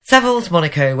Savills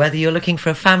Monaco, whether you're looking for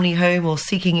a family home or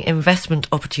seeking investment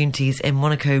opportunities in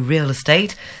Monaco real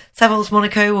estate, Savills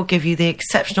Monaco will give you the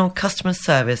exceptional customer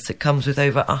service that comes with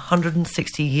over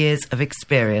 160 years of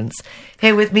experience.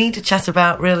 Here with me to chat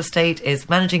about real estate is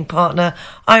managing partner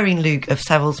Irene Luke of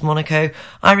Savills Monaco.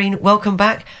 Irene, welcome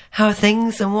back. How are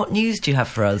things and what news do you have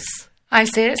for us? Hi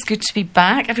Sarah, it's good to be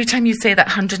back. Every time you say that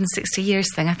 160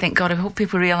 years thing, I think, God, I hope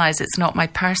people realise it's not my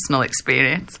personal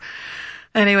experience.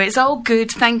 Anyway, it's all good,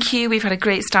 thank you. We've had a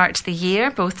great start to the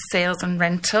year, both sales and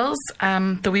rentals,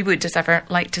 though we would, as ever,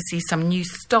 like to see some new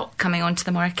stock coming onto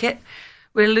the market.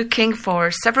 We're looking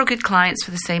for several good clients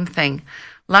for the same thing: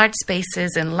 large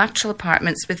spaces in lateral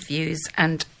apartments with views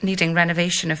and needing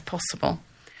renovation if possible.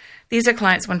 These are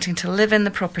clients wanting to live in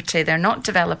the property. They're not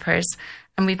developers,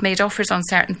 and we've made offers on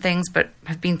certain things but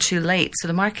have been too late, so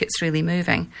the market's really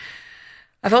moving.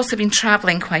 I've also been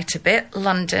travelling quite a bit: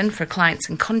 London for clients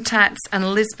and contacts,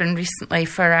 and Lisbon recently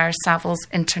for our Savills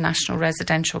International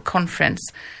Residential Conference,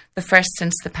 the first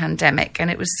since the pandemic.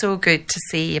 And it was so good to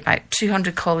see about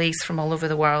 200 colleagues from all over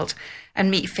the world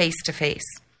and meet face to face.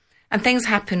 And things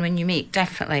happen when you meet,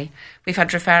 definitely. We've had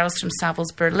referrals from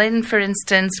Savills Berlin, for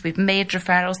instance. We've made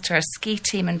referrals to our ski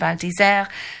team in Val d'Isère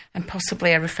and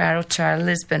possibly a referral to our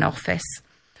Lisbon office.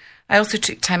 I also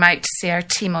took time out to see our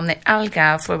team on the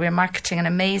Algarve, where we're marketing an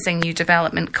amazing new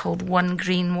development called One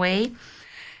Green Way.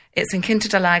 It's in Quinta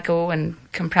do Lago and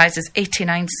comprises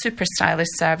 89 super stylish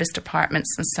serviced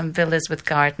apartments and some villas with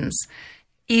gardens.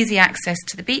 Easy access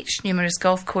to the beach, numerous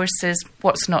golf courses,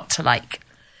 what's not to like?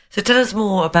 So tell us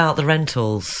more about the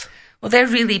rentals. Well, they're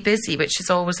really busy, which is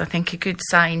always, I think, a good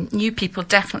sign. New people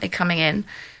definitely coming in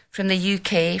from the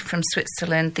UK, from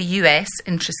Switzerland, the US,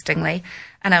 interestingly,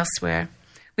 and elsewhere.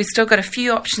 We've still got a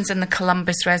few options in the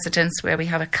Columbus residence, where we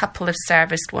have a couple of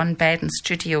serviced one-bed and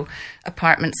studio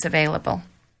apartments available.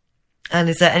 And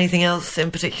is there anything else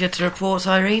in particular to report,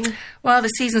 Irene? Well, the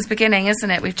season's beginning, isn't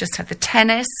it? We've just had the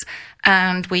tennis,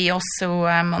 and we also,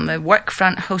 on the work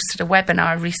front, hosted a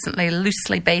webinar recently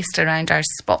loosely based around our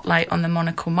spotlight on the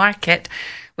Monaco market,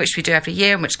 which we do every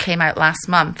year and which came out last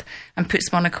month and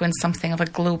puts Monaco in something of a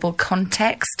global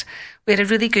context. We had a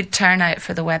really good turnout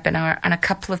for the webinar and a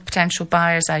couple of potential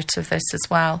buyers out of this as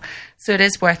well, so it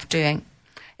is worth doing.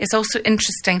 It's also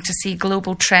interesting to see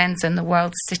global trends in the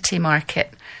world city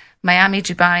market. Miami,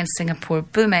 Dubai and Singapore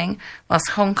booming, whilst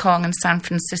Hong Kong and San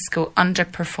Francisco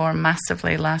underperformed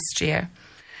massively last year.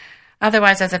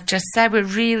 Otherwise, as I've just said, we're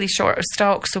really short of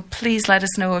stock, so please let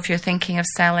us know if you're thinking of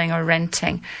selling or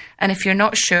renting. And if you're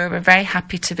not sure, we're very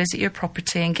happy to visit your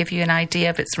property and give you an idea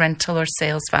of its rental or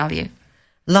sales value.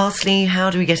 Lastly, how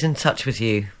do we get in touch with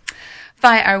you?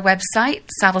 Via our website,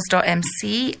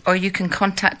 savills.mc, or you can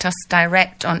contact us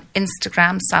direct on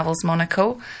Instagram, Savills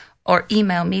Monaco, or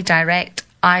email me direct,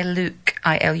 iluke,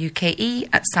 I-L-U-K-E,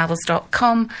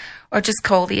 @savills.com, or just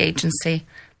call the agency,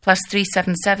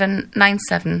 +377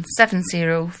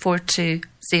 9770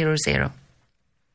 4200.